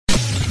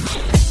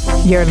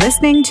You're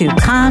listening to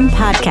Kan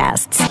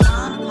Podcasts.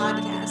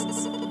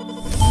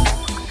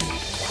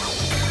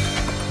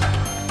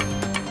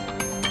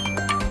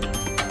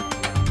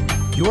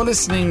 You are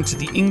listening to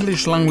the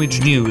English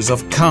language news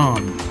of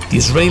Kan, the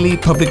Israeli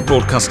Public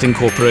Broadcasting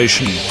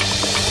Corporation.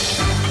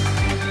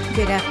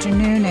 Good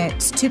afternoon.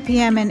 It's 2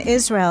 p.m. in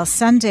Israel,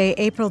 Sunday,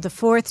 April the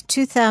 4th,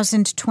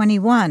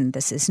 2021.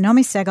 This is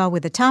Nomi Segal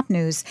with the top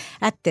news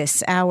at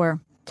this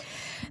hour.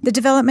 The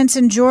developments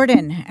in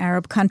Jordan,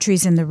 Arab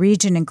countries in the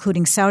region,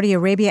 including Saudi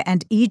Arabia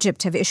and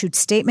Egypt, have issued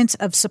statements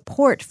of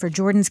support for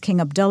Jordan's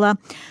King Abdullah,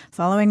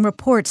 following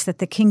reports that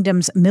the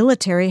kingdom's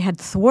military had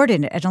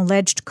thwarted an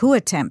alleged coup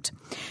attempt.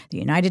 The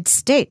United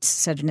States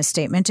said in a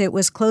statement it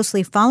was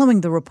closely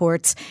following the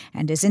reports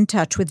and is in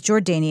touch with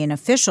Jordanian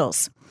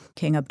officials.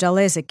 King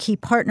Abdullah is a key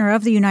partner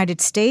of the United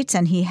States,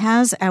 and he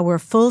has our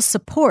full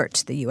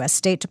support, the U.S.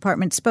 State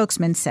Department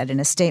spokesman said in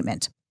a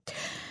statement.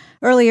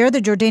 Earlier, the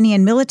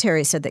Jordanian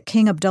military said that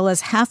King Abdullah's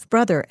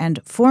half-brother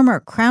and former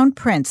Crown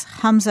Prince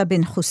Hamza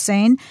bin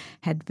Hussein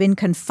had been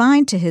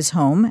confined to his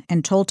home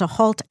and told to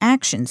halt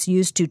actions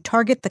used to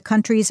target the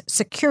country's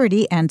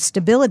security and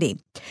stability.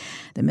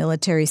 The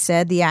military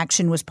said the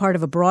action was part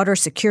of a broader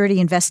security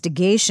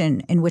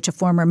investigation in which a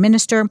former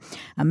minister,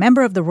 a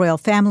member of the royal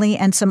family,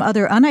 and some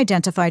other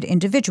unidentified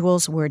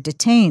individuals were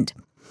detained.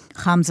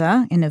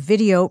 Hamza, in a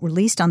video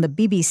released on the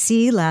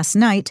BBC last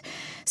night,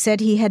 said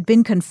he had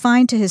been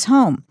confined to his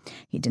home.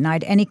 He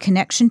denied any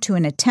connection to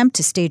an attempt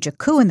to stage a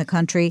coup in the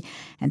country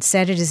and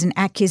said it is an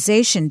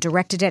accusation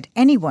directed at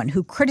anyone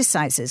who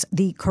criticizes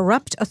the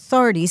corrupt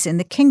authorities in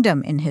the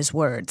kingdom, in his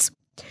words.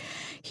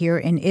 Here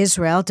in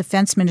Israel,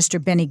 Defense Minister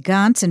Benny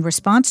Gantz, in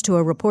response to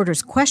a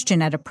reporter's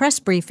question at a press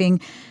briefing,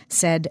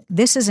 said,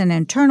 "This is an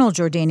internal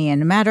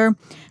Jordanian matter.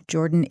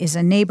 Jordan is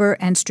a neighbor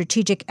and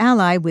strategic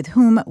ally with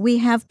whom we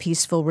have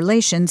peaceful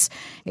relations.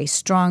 A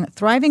strong,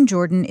 thriving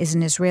Jordan is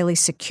an Israeli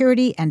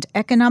security and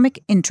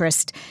economic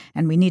interest,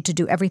 and we need to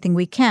do everything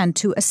we can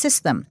to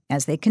assist them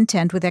as they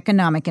contend with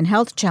economic and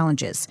health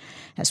challenges.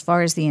 As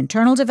far as the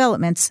internal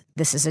developments,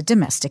 this is a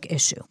domestic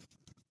issue."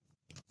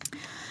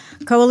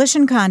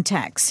 Coalition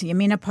contacts.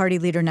 Yamina Party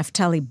leader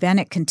Naftali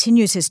Bennett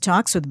continues his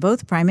talks with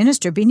both Prime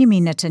Minister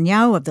Benjamin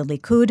Netanyahu of the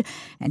Likud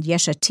and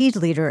Yesh Atid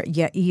leader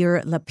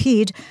Yair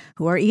Lapid,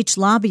 who are each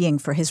lobbying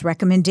for his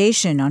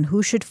recommendation on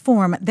who should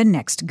form the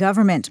next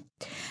government.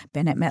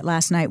 Bennett met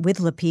last night with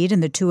Lapid,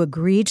 and the two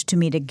agreed to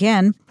meet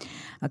again.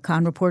 A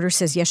Kan reporter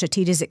says Yesh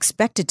Atid is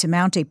expected to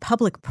mount a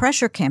public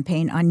pressure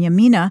campaign on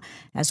Yamina,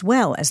 as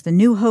well as the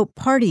New Hope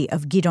party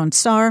of Gidon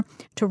Sa'ar,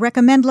 to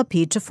recommend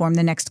Lapid to form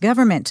the next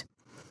government.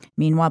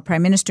 Meanwhile,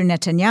 Prime Minister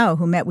Netanyahu,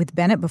 who met with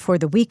Bennett before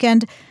the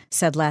weekend,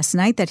 said last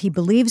night that he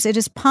believes it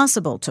is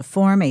possible to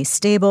form a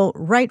stable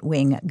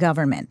right-wing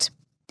government.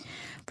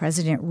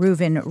 President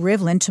Reuven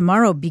Rivlin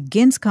tomorrow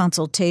begins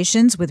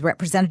consultations with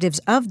representatives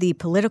of the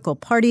political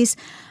parties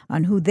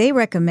on who they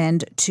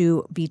recommend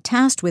to be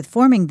tasked with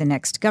forming the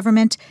next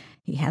government.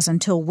 He has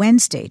until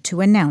Wednesday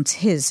to announce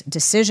his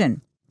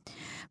decision.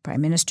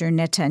 Prime Minister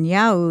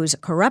Netanyahu's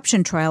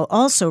corruption trial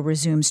also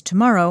resumes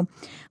tomorrow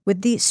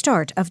with the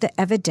start of the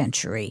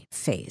evidentiary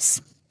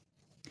phase.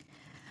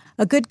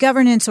 A good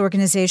governance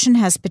organization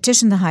has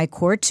petitioned the High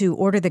Court to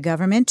order the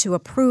government to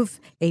approve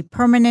a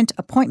permanent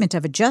appointment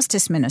of a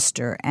justice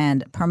minister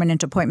and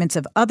permanent appointments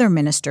of other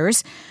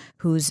ministers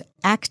whose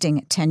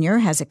acting tenure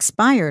has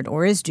expired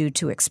or is due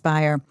to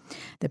expire.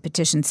 The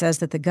petition says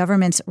that the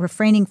government's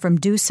refraining from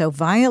doing so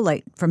violates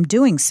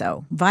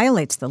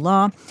the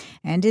law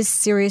and is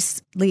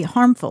seriously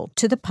harmful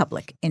to the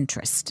public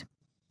interest.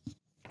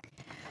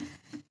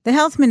 The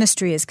Health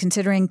Ministry is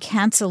considering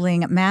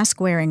canceling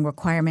mask-wearing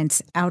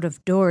requirements out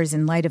of doors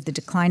in light of the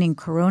declining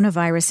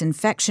coronavirus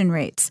infection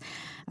rates.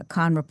 A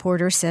Kan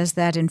reporter says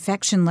that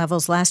infection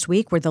levels last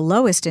week were the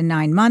lowest in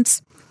 9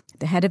 months.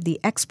 The head of the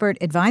Expert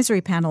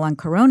Advisory Panel on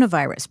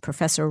Coronavirus,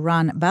 Professor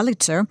Ron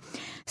Balitzer,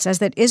 says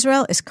that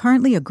Israel is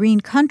currently a green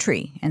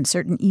country and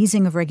certain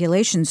easing of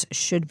regulations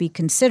should be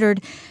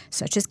considered,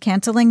 such as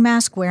canceling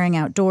mask-wearing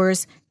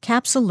outdoors,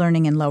 capsule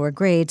learning in lower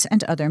grades,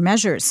 and other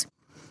measures.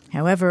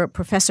 However,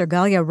 Professor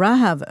Galia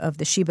Rahav of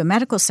the Sheba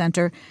Medical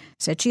Center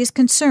said she is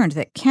concerned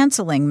that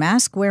canceling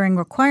mask-wearing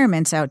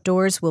requirements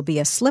outdoors will be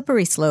a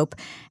slippery slope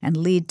and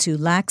lead to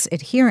lax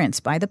adherence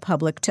by the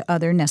public to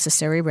other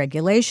necessary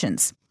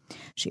regulations.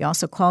 She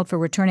also called for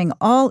returning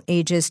all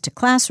ages to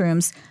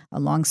classrooms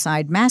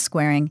alongside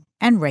mask-wearing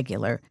and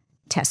regular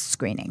test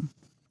screening.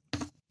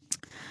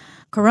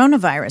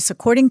 Coronavirus.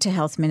 According to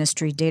Health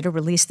Ministry data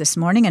released this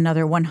morning,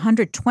 another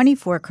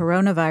 124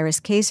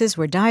 coronavirus cases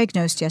were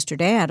diagnosed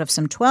yesterday out of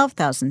some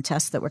 12,000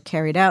 tests that were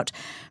carried out,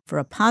 for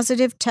a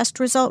positive test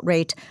result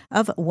rate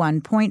of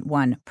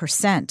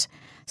 1.1%.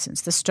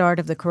 Since the start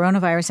of the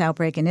coronavirus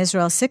outbreak in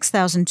Israel,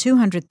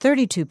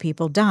 6,232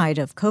 people died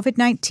of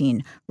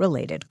COVID-19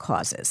 related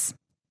causes.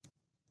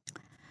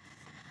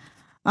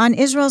 On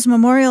Israel's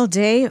Memorial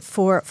Day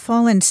for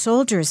fallen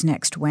soldiers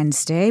next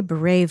Wednesday,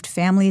 bereaved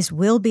families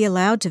will be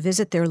allowed to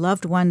visit their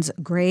loved ones'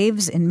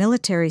 graves in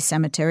military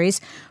cemeteries,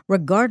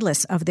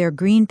 regardless of their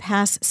Green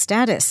Pass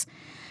status.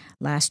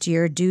 Last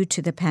year, due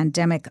to the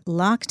pandemic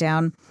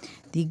lockdown,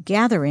 the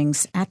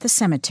gatherings at the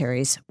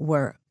cemeteries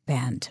were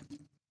banned.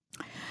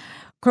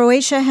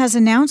 Croatia has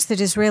announced that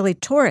Israeli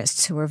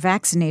tourists who were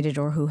vaccinated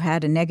or who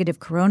had a negative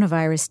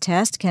coronavirus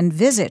test can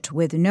visit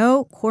with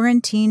no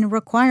quarantine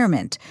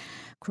requirement.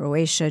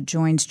 Croatia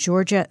joins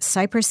Georgia,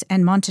 Cyprus,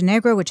 and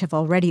Montenegro, which have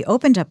already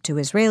opened up to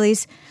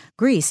Israelis.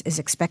 Greece is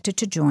expected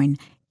to join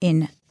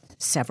in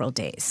several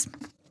days.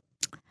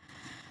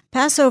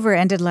 Passover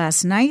ended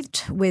last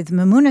night with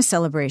Mimuna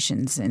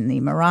celebrations in the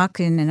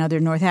Moroccan and other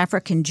North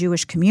African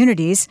Jewish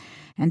communities.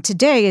 And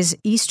today is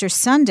Easter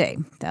Sunday.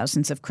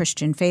 Thousands of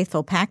Christian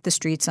faithful packed the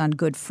streets on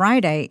Good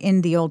Friday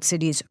in the Old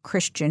City's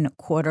Christian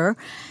Quarter.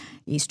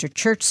 Easter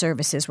church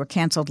services were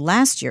canceled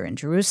last year in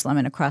Jerusalem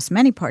and across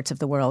many parts of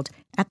the world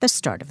at the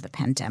start of the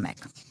pandemic.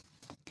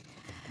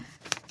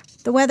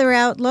 The weather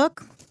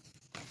outlook.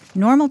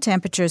 Normal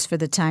temperatures for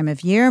the time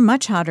of year.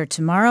 Much hotter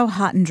tomorrow,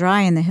 hot and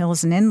dry in the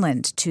hills and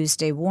inland.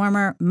 Tuesday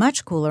warmer,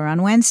 much cooler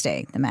on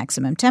Wednesday. The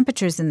maximum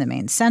temperatures in the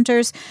main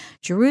centers.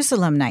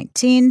 Jerusalem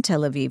 19,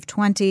 Tel Aviv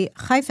 20,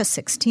 Haifa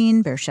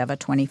 16, Beersheba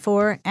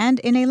 24, and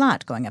in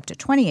Eilat going up to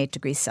 28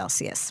 degrees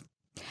Celsius.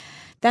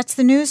 That's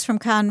the news from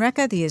Kan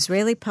Reka, the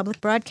Israeli Public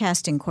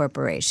Broadcasting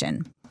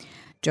Corporation.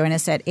 Join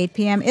us at 8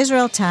 p.m.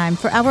 Israel time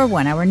for our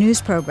one-hour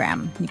news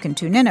program. You can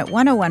tune in at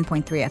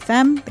 101.3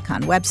 FM, the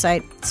Kan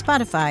website,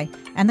 Spotify,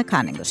 and the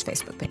Kan English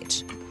Facebook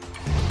page.